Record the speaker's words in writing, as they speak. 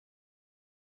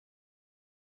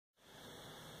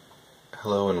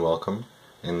Hello and welcome.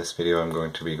 In this video I'm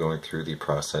going to be going through the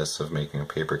process of making a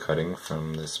paper cutting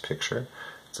from this picture.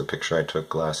 It's a picture I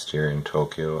took last year in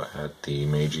Tokyo at the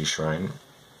Meiji Shrine.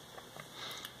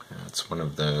 It's one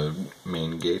of the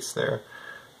main gates there.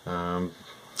 I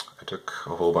took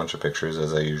a whole bunch of pictures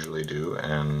as I usually do,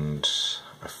 and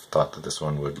I thought that this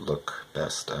one would look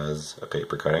best as a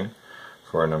paper cutting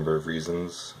for a number of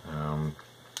reasons.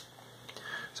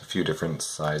 There's a few different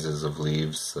sizes of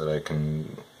leaves that I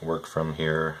can work from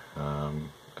here.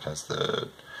 It has the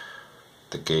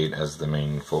gate as the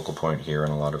main focal point here,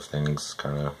 and a lot of things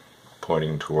kind of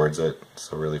pointing towards it,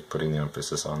 so really putting the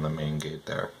emphasis on the main gate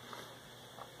there.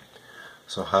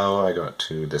 So how I got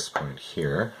to this point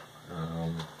here,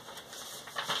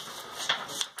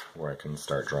 where I can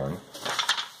start drawing.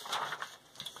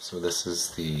 So this is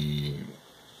the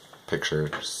picture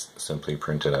just simply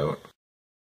printed out.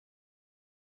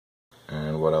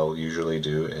 And what I'll usually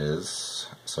do is,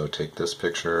 take this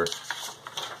picture,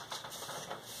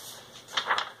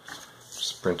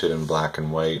 just print it in black and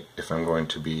white. If I'm going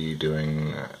to be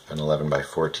doing an 11 by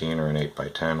 14 or an 8 by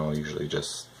 10, I'll usually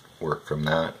just work from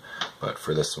that. But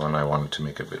for this one I wanted to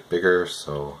make it a bit bigger,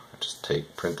 so I just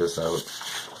print this out,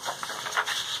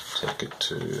 take it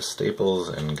to Staples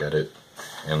and get it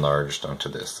enlarged onto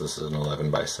this. This is an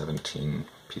 11 by 17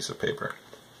 piece of paper.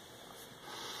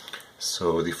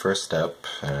 So the first step,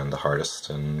 and the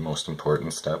hardest and most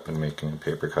important step in making a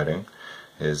paper cutting,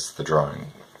 is the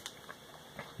drawing.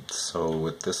 So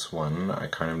with this one, I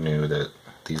kind of knew that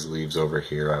these leaves over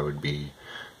here I would be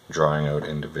drawing out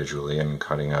individually and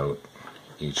cutting out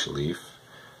each leaf.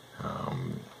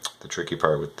 The tricky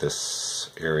part with this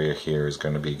area here is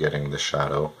going to be getting the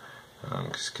shadow,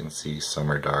 because you can see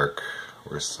some are dark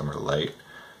whereas some are light,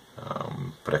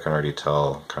 but I can already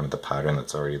tell kind of the pattern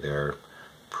that's already there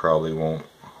probably won't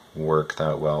work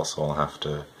that well, so I'll have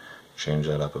to change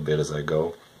that up a bit as I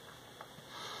go.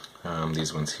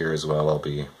 These ones here as well I'll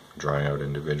be drawing out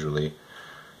individually.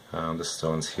 The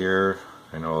stones here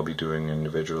I know I'll be doing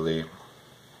individually.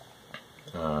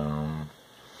 The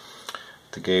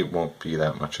gate won't be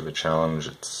that much of a challenge,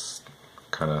 it's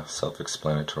kind of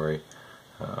self-explanatory,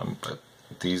 but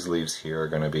these leaves here are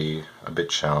going to be a bit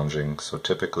challenging. So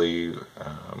typically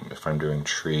if I'm doing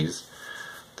trees,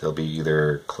 they'll be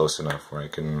either close enough where I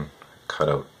can cut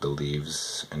out the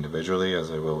leaves individually,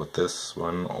 as I will with this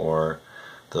one, or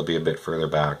they'll be a bit further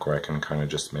back where I can kind of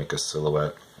just make a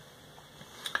silhouette.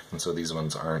 And so these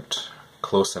ones aren't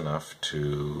close enough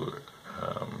to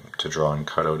draw and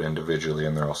cut out individually,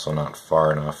 and they're also not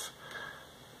far enough,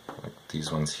 like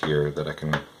these ones here, that I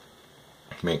can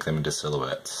make them into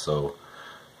silhouettes. So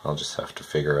I'll just have to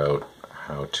figure out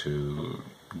how to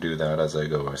do that as I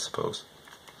go, I suppose.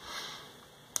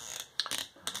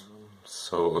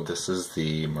 So this is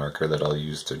the marker that I'll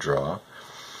use to draw.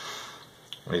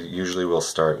 I usually will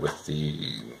start with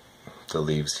the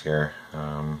leaves here,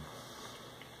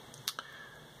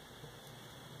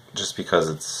 just because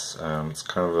it's kind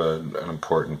of an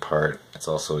important part. It's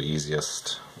also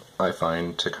easiest, I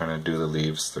find, to kind of do the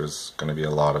leaves. There's going to be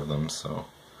a lot of them, so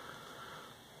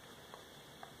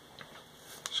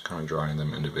just kind of drawing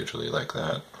them individually like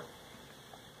that.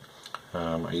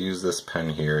 I use this pen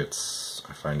here.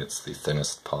 I find it's the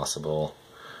thinnest possible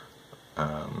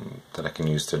that I can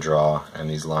use to draw, and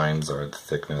these lines are the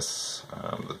thickness,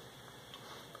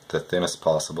 the thinnest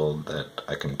possible that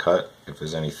I can cut. If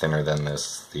there's any thinner than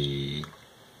this, the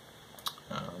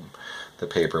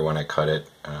paper, when I cut it,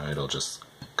 it'll just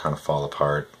kind of fall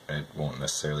apart. It won't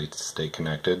necessarily stay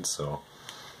connected. So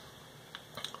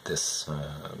this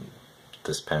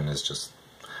pen is just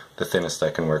the thinnest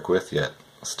I can work with, yet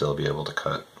I'll still be able to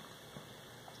cut.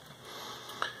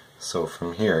 So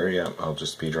from here, yeah, I'll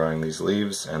just be drawing these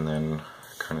leaves and then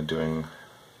kind of doing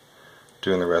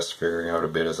the rest, figuring out a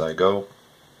bit as I go,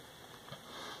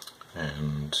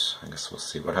 and I guess we'll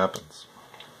see what happens.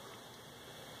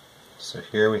 So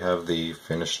here we have the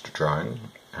finished drawing.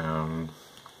 So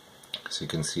you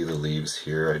can see the leaves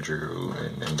here I drew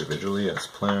in individually as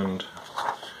planned.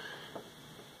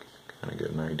 Kind of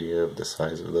get an idea of the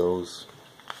size of those.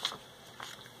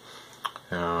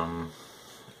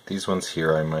 These ones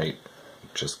here I might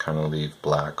just kind of leave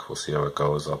black. We'll see how it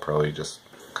goes. I'll probably just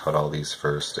cut all these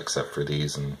first except for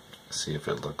these and see if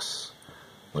it looks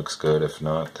good. If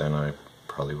not, then I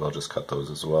probably will just cut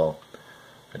those as well.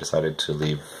 I decided to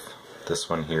leave this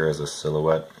one here as a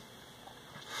silhouette.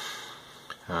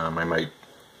 I might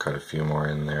cut a few more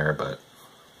in there, but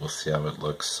we'll see how it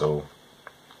looks. So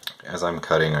as I'm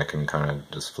cutting, I can kind of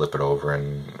just flip it over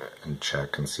and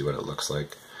check and see what it looks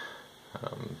like.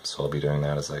 So I'll be doing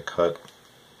that as I cut.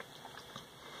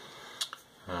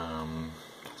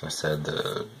 As I said,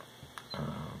 the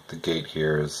the gate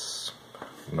here is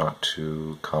not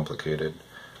too complicated.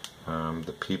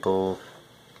 The people,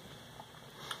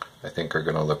 I think, are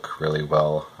going to look really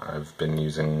well. I've been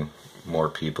using more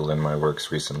people in my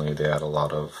works recently. They add a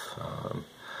lot of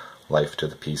life to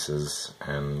the pieces,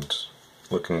 and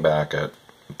looking back at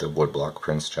the woodblock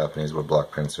prints, Japanese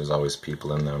woodblock prints, there's always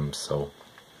people in them, so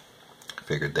I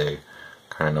figured they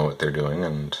kind of know what they're doing,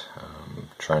 and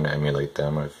trying to emulate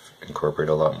them. I've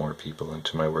incorporated a lot more people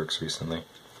into my works recently.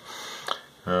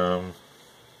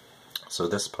 So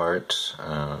this part,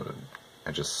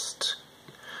 I just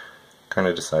kind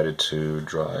of decided to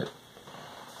draw it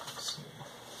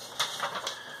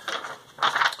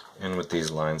in with these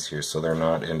lines here, so they're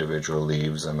not individual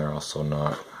leaves, and they're also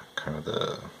not kind of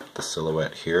the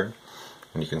silhouette here.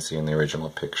 And you can see in the original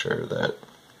picture that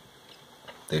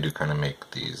they do kind of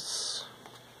make these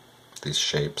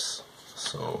shapes,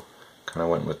 so kind of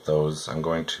went with those. I'm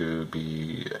going to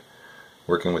be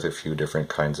working with a few different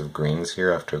kinds of greens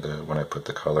here after when I put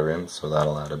the color in, so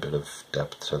that'll add a bit of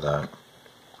depth to that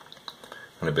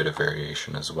and a bit of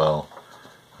variation as well.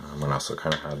 And I also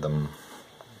kind of had them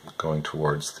going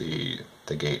towards the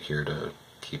gate here to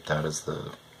keep that as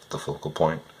the focal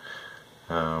point.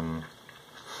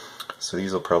 So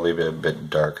these will probably be a bit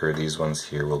darker. These ones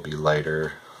here will be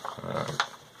lighter,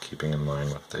 keeping in line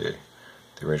with the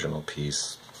original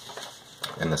piece.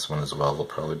 And this one as well will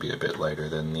probably be a bit lighter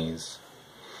than these.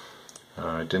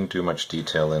 I didn't do much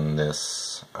detail in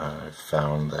this. I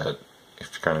found that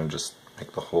if you kind of just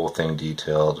make the whole thing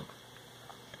detailed,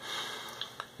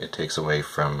 it takes away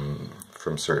from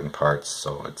certain parts,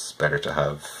 so it's better to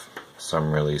have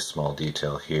some really small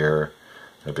detail here,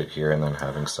 a bit here, and then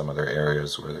having some other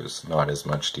areas where there's not as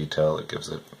much detail. It gives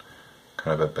it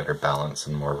kind of a better balance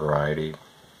and more variety.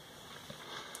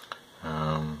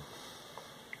 And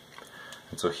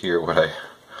so here, what I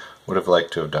would have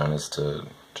liked to have done is to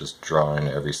just draw in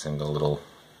every single little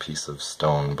piece of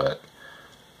stone, but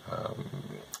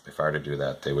if I were to do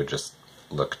that, they would just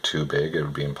look too big. It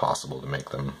would be impossible to make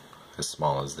them as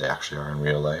small as they actually are in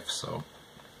real life, so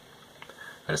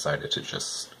I decided to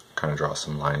just kind of draw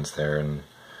some lines there and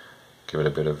give it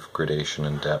a bit of gradation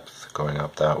and depth going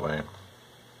up that way.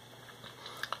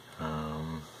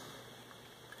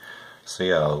 So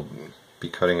yeah, I'll be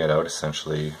cutting it out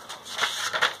essentially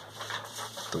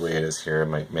the way it is here. I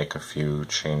might make a few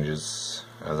changes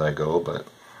as I go, but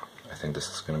I think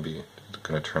this is going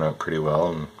to turn out pretty well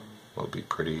and will be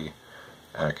pretty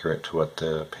accurate to what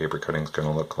the paper cutting is going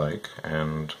to look like.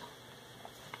 And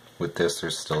with this,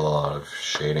 there's still a lot of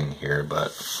shading here,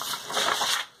 but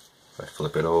if I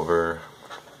flip it over,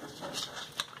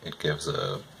 it gives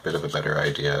a bit of a better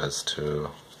idea as to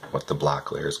what the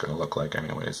black layer is going to look like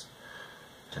anyways.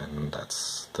 And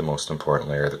that's the most important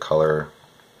layer. The color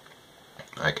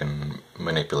I can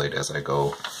manipulate as I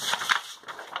go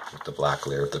with the black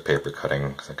layer of the paper cutting,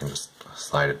 because I can just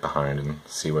slide it behind and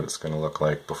see what it's going to look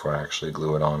like before I actually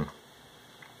glue it on.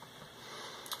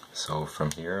 So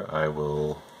from here I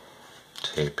will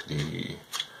tape the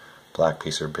black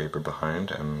piece of paper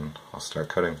behind and I'll start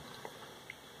cutting.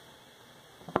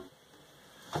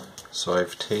 So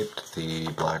I've taped the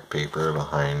black paper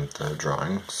behind the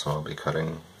drawing, so I'll be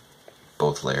cutting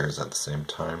both layers at the same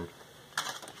time.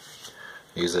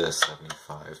 I use a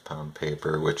 75-pound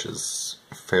paper, which is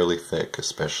fairly thick,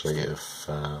 especially if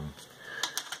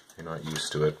you're not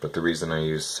used to it. But the reason I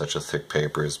use such a thick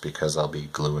paper is because I'll be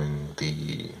gluing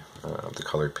the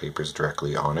colored papers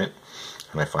directly on it,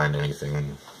 and I find any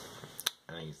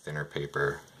thinner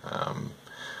paper,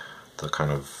 they'll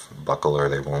kind of buckle, or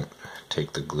they won't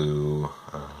take the glue,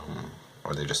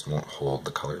 or they just won't hold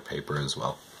the colored paper as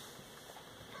well.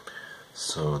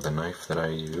 So the knife that I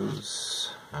use,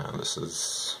 this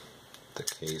is the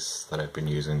case that I've been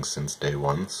using since day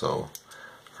one, so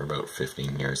for about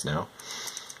 15 years now.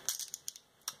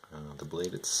 The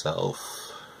blade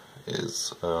itself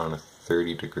is on a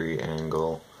 30-degree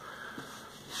angle,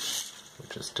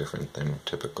 which is different than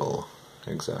typical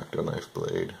X-Acto knife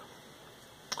blade.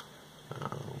 You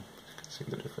can see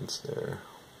the difference there,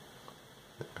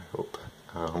 I hope.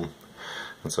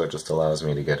 And so it just allows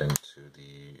me to get into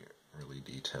the really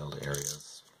detailed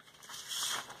areas.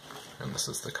 And this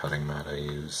is the cutting mat I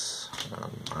use.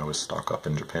 I always stock up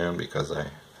in Japan because I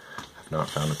have not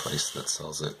found a place that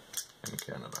sells it in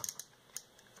Canada.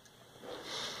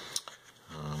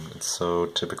 And so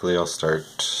typically I'll start,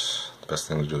 the best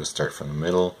thing to do is start from the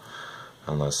middle,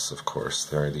 unless of course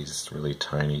there are these really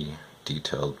tiny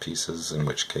detailed pieces, in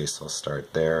which case I'll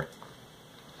start there.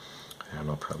 And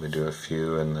I'll probably do a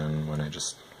few, and then when I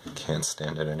just can't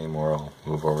stand it anymore, I'll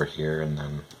move over here, and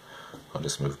then I'll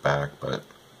just move back. But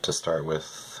to start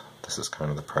with, this is kind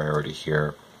of the priority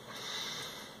here.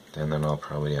 and then I'll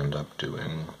probably end up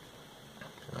doing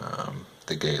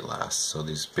the gate last. So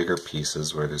these bigger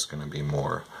pieces where there's going to be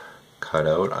more cut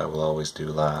out, I will always do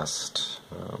last,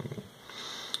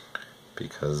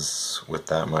 because with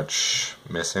that much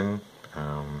missing,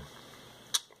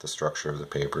 the structure of the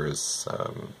paper is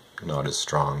not as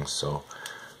strong, so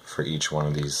for each one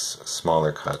of these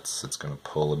smaller cuts it's going to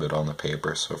pull a bit on the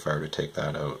paper, so if I were to take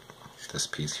that out, this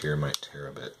piece here might tear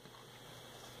a bit.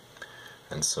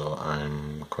 And so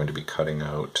I'm going to be cutting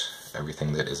out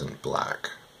everything that isn't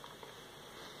black.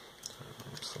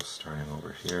 So starting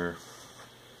over here.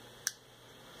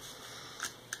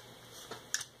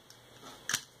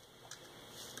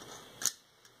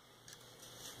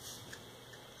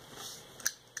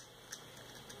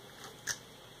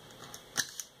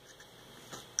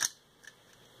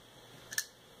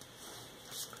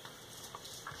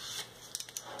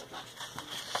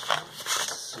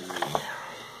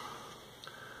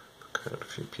 Cut out a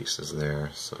few pieces there,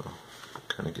 so it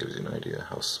kind of gives you an idea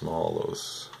how small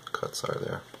those cuts are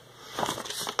there.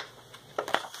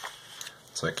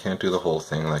 So I can't do the whole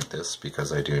thing like this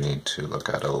because I do need to look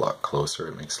at it a lot closer.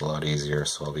 It makes it a lot easier,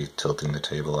 so I'll be tilting the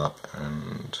table up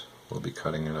and we'll be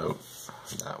cutting it out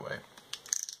that way.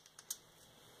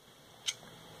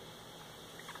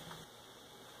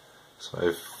 So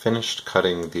I've finished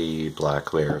cutting the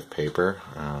black layer of paper,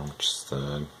 which is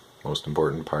the most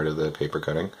important part of the paper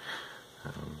cutting.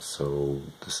 So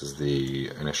this is the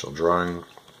initial drawing,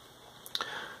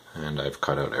 and I've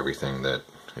cut out everything that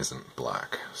isn't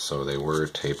black. So they were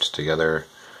taped together.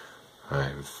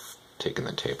 I've taken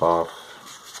the tape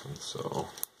off, and so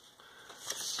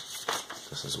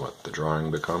this is what the drawing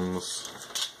becomes.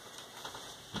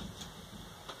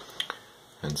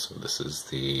 And so this is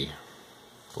the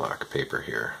black paper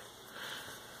here.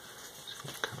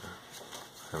 Just kind of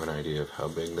have an idea of how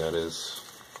big that is.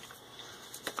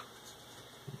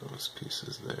 Those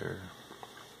pieces there.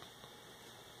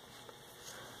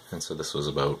 And so this was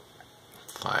about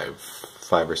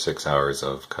five or 6 hours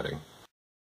of cutting.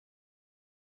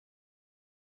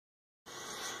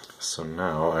 So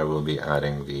now I will be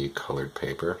adding the colored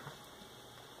paper.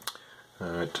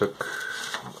 It took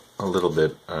a little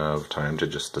bit of time to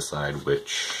just decide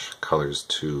which colors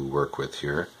to work with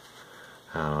here.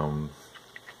 For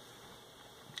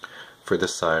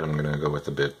this side I'm going to go with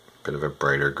a bit of a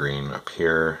brighter green up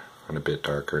here and a bit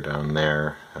darker down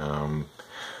there.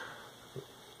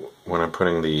 When I'm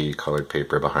putting the colored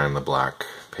paper behind the black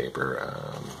paper,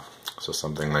 so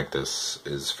something like this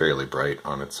is fairly bright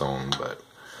on its own, but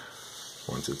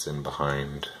once it's in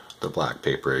behind the black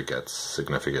paper it gets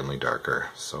significantly darker.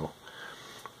 So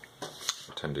I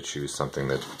tend to choose something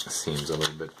that seems a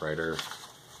little bit brighter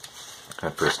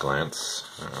at first glance,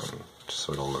 just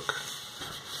so it'll look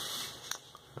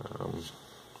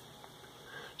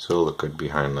good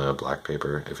behind the black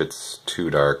paper. If it's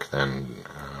too dark, then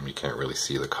you can't really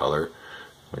see the color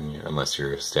unless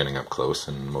you're standing up close,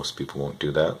 and most people won't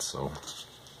do that, so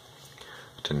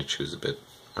I tend to choose a bit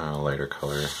lighter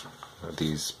color.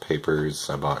 These papers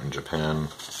I bought in Japan,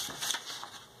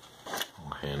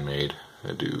 all handmade.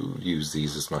 I do use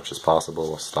these as much as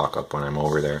possible. I'll stock up when I'm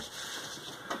over there.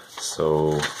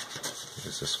 So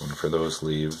use this one for those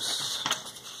leaves,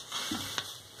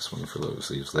 this one for those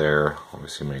leaves there.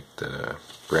 Obviously make the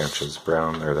branches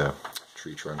brown, or the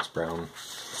tree trunks brown.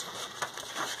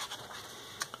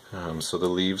 So the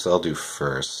leaves I'll do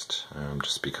first,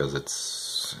 just because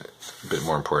it's a bit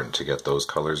more important to get those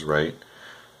colors right.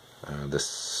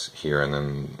 This here and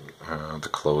then the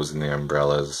clothes and the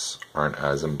umbrellas aren't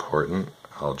as important.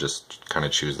 I'll just kind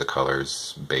of choose the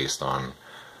colors based on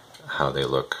how they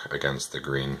look against the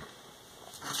green.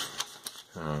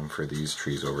 For these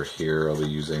trees over here, I'll be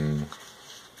using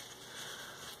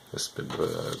this bit of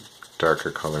a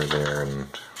darker color there and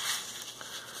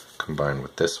combine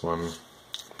with this one.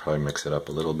 Probably mix it up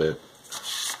a little bit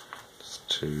just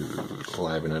to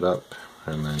liven it up,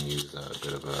 and then use a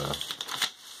bit of a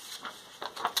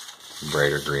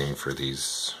brighter green for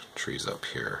these trees up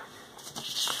here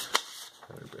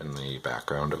in the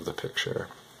background of the picture.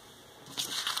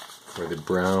 For the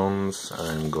browns,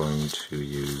 I'm going to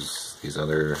use these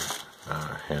other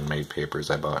handmade papers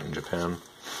I bought in Japan.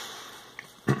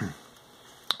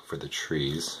 For the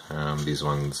trees, these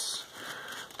ones,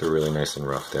 they're really nice and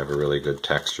rough. They have a really good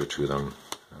texture to them.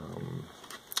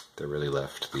 They really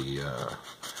left the, I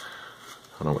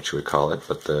don't know what you would call it,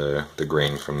 but the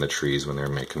grain from the trees when they were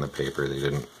making the paper, they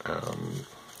didn't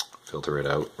filter it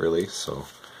out really. So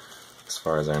as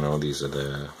far as I know, these are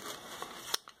the,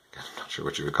 I'm not sure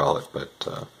what you would call it, but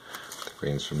the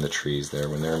grains from the trees there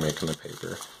when they were making the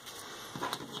paper.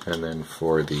 And then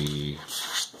for the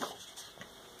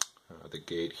the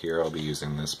gate here, I'll be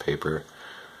using this paper.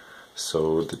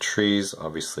 So the trees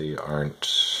obviously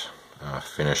aren't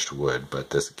finished wood, but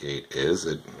this gate is.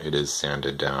 It is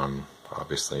sanded down,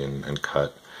 obviously, and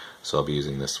cut. So I'll be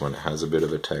using this one. It has a bit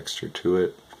of a texture to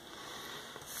it.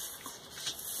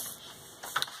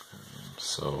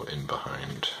 So in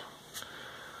behind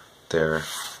there.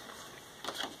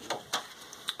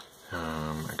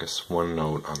 I guess one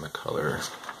note on the color.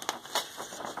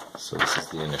 So this is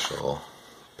the initial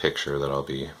picture that I'll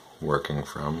be working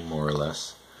from, more or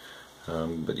less.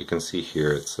 But you can see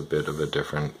here it's a bit of a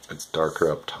different, it's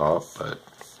darker up top, but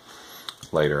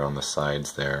lighter on the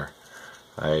sides there.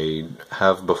 I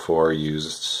have before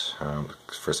used,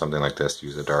 for something like this,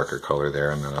 use a darker color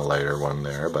there and then a lighter one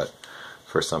there, but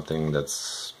for something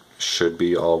that's should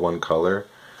be all one color,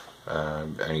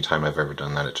 anytime I've ever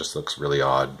done that, it just looks really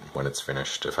odd when it's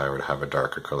finished. If I were to have a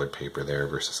darker colored paper there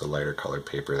versus a lighter colored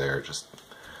paper there, it just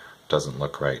doesn't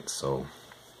look right. So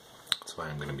that's why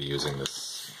I'm going to be using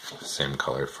this same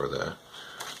color for the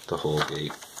whole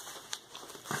gate,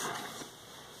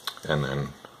 and then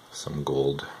some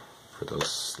gold for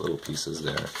those little pieces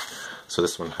there. So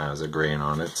this one has a grain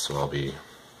on it, so I'll be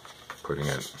putting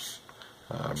it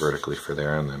vertically for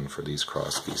there, and then for these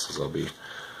cross pieces I'll be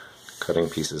cutting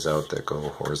pieces out that go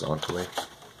horizontally.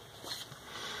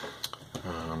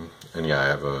 And yeah, I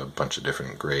have a bunch of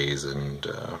different grays and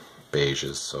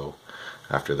beiges, so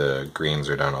after the greens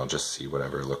are done I'll just see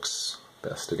whatever looks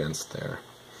best against there.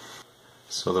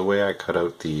 So the way I cut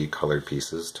out the colored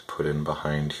pieces to put in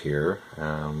behind here,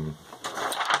 the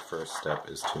first step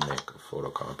is to make a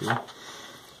photocopy.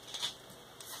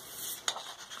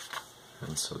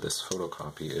 And so this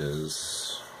photocopy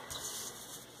is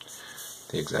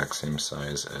the exact same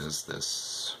size as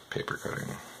this paper cutting.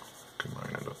 You can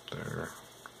line it up there.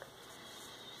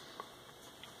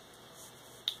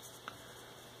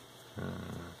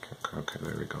 Okay,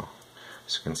 there we go.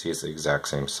 So you can see it's the exact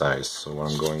same size. So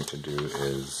what I'm going to do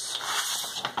is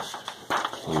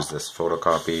use this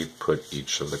photocopy, put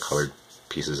each of the colored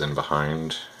pieces in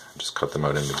behind, just cut them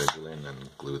out individually, and then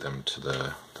glue them to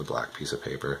the black piece of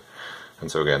paper. And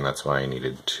so again, that's why I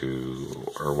needed to,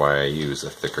 or why I use a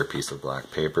thicker piece of black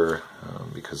paper,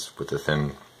 because with the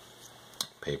thin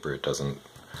paper it doesn't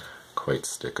quite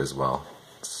stick as well.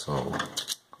 So I'm going to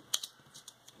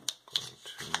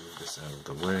move this out of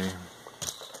the way.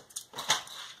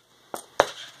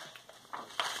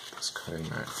 Just cutting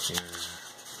that here.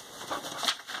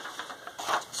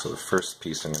 So the first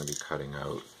piece I'm going to be cutting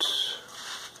out,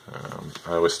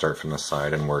 I always start from the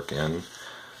side and work in.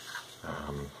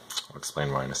 I'll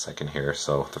explain why in a second here.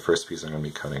 So the first piece I'm going to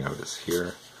be cutting out is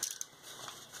here.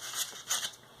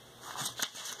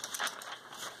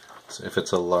 So if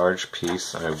it's a large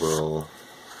piece, I will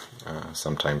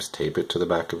sometimes tape it to the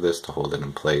back of this to hold it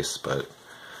in place, but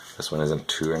this one isn't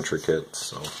too intricate,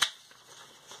 so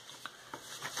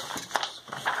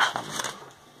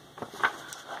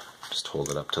just hold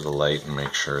it up to the light and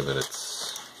make sure that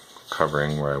it's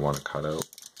covering where I want to cut out.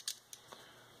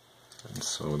 And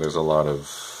so there's a lot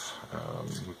of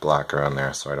black around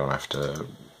there, so I don't have to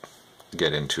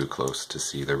get in too close to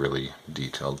see the really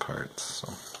detailed parts.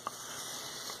 So.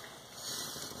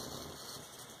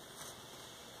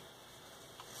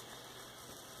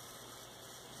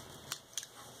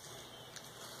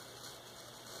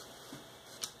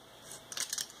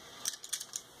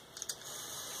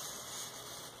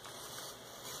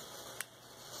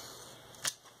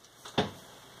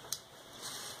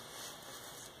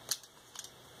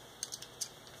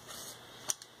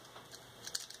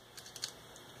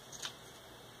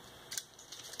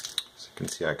 You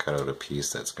can see I cut out a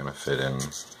piece that's going to fit in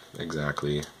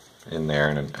exactly in there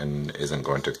and isn't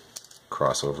going to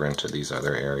cross over into these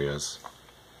other areas,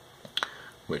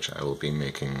 which I will be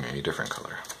making a different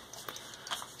color.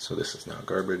 So this is now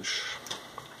garbage.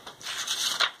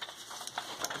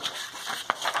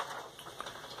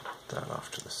 Put that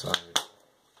off to the side.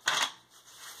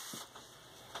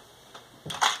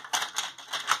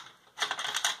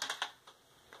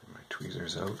 Get my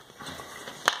tweezers out.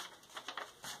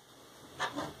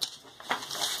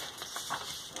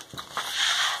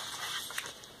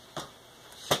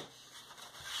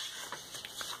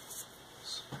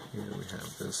 Here we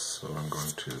have this, so I'm going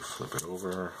to flip it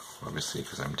over, obviously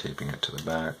because I'm taping it to the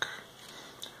back.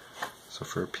 So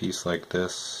for a piece like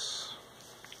this,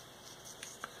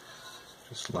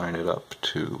 just line it up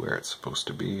to where it's supposed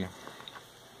to be.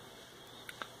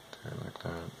 There, like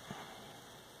that.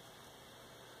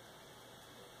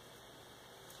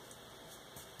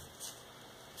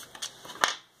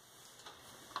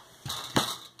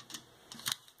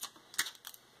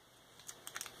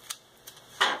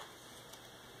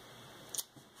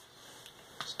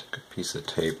 Stick a piece of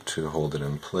tape to hold it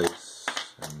in place,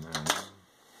 and then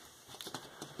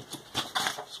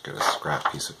just get a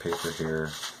scrap piece of paper here,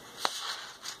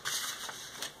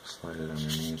 slide it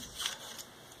underneath.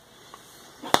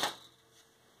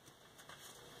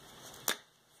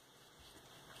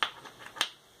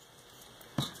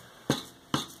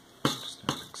 Just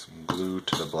adding some glue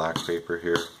to the black paper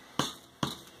here.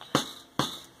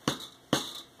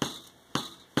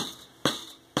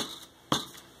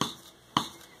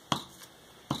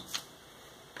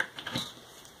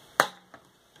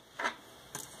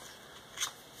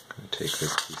 Take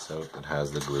this piece out that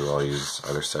has the glue. I'll use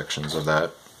other sections of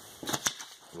that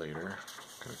later.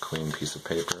 Got a clean piece of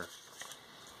paper.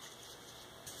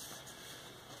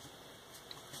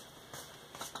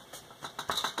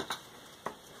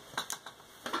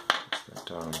 Put that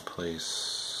down in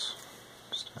place.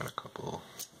 Just add a couple.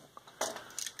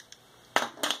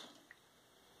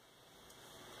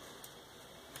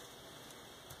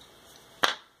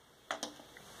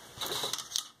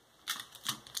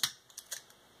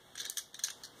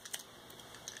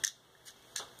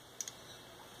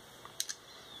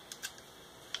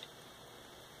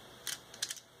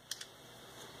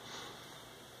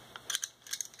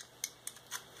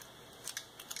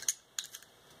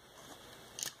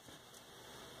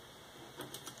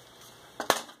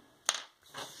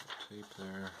 Tape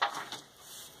there.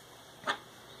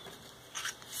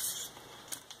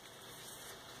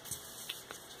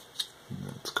 And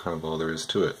that's kind of all there is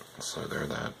to it. So there,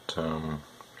 that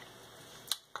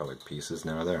colored piece is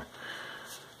now there.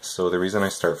 So the reason I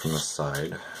start from the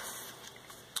side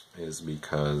is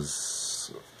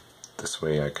because this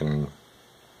way I can,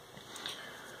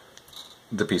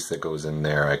 the piece that goes in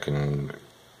there I can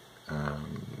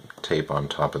tape on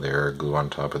top of there, or glue on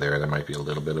top of there. There might be a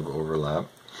little bit of overlap.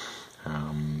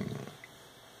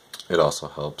 It also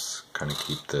helps kind of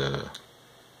keep the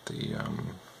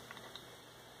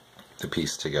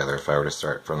piece together. If I were to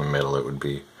start from the middle, it would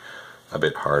be a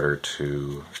bit harder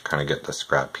to kind of get the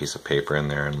scrap piece of paper in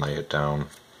there and lay it down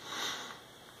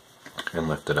and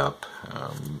lift it up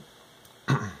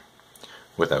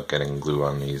without getting glue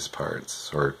on these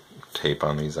parts or tape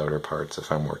on these outer parts. If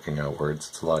I'm working outwards,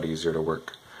 it's a lot easier to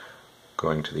work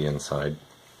going to the inside,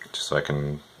 just so I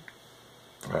can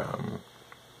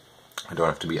I don't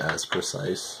have to be as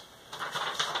precise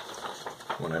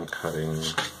when I'm cutting.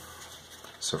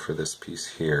 So for this piece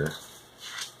here,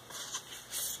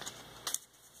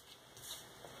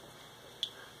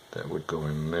 that would go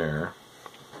in there.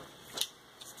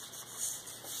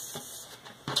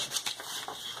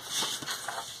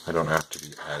 I don't have to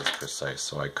be as precise,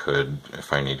 so I could,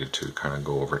 if I needed to, kind of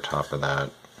go over top of that.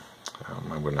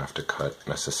 I wouldn't have to cut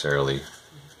necessarily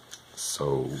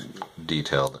so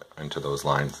detailed into those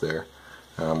lines there.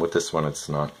 With this one it's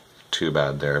not too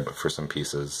bad there, but for some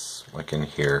pieces like in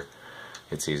here,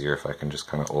 it's easier if I can just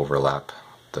kind of overlap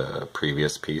the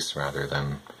previous piece rather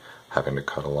than having to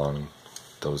cut along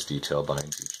those detailed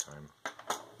lines each time.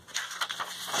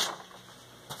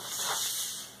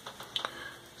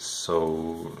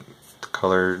 So the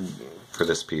color for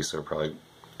this piece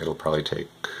it'll probably take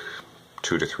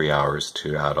 2 to 3 hours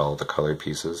to add all the colored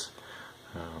pieces.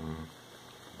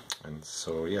 And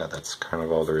so yeah, that's kind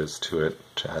of all there is to it,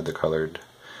 to add the colored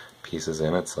pieces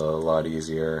in. It's a lot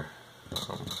easier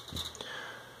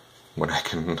when I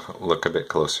can look a bit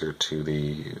closer to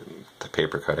the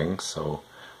paper cutting, so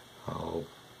I'll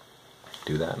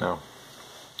do that now.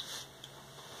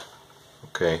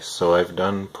 Okay, so I've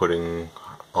done putting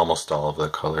almost all of the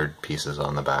colored pieces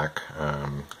on the back.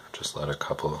 Just left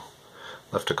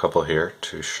a couple here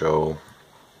to show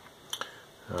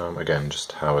again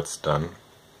just how it's done.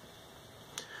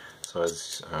 So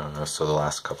so the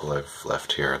last couple I've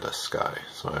left here are the sky.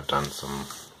 So I've done some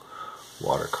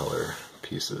watercolor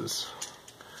pieces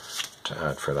to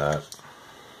add for that.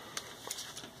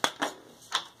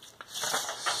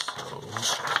 So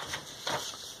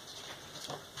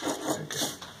again,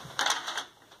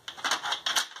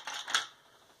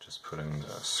 just putting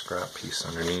the scrap piece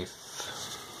underneath.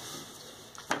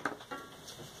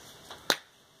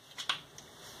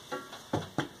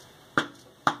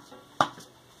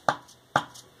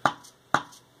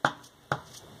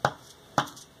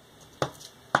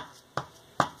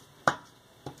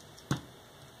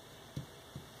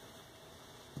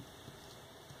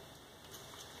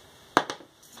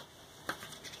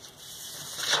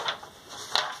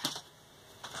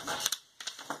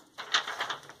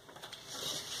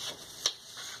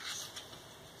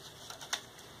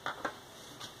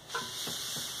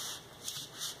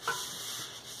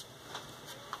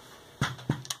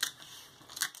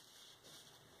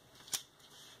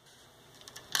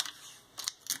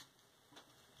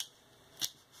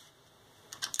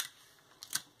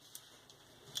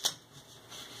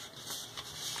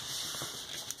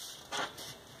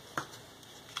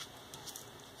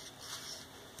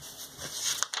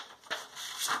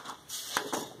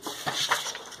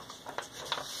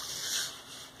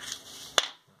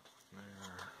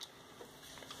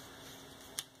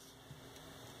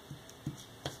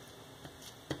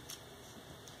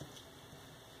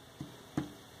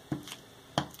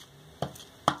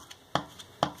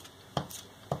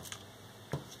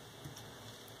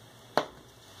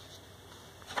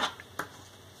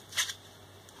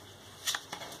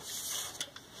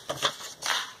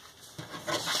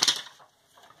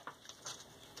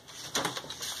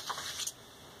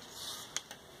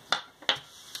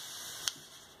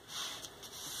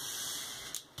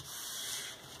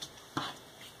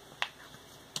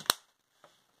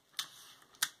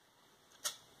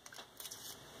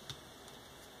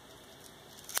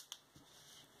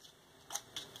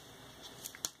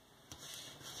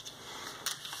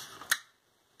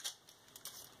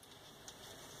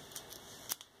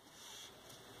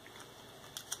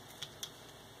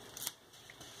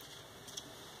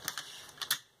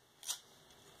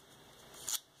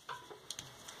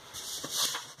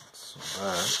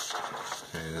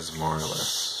 That is more or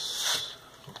less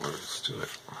what we're used to it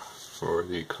for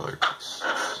the color piece.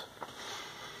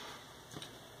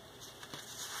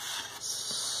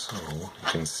 So you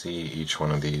can see each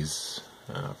one of these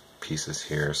pieces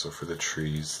here. So for the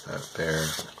trees, that there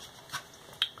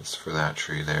is for that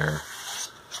tree there.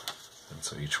 And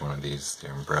so each one of these,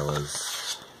 the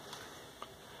umbrellas,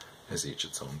 is each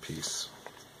its own piece.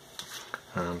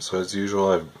 So as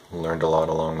usual, I've learned a lot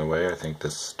along the way. I think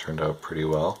this turned out pretty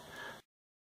well.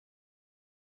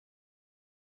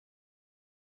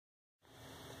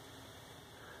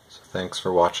 So thanks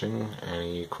for watching.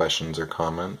 Any questions or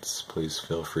comments, please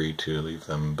feel free to leave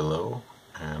them below,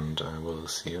 and I will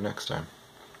see you next time.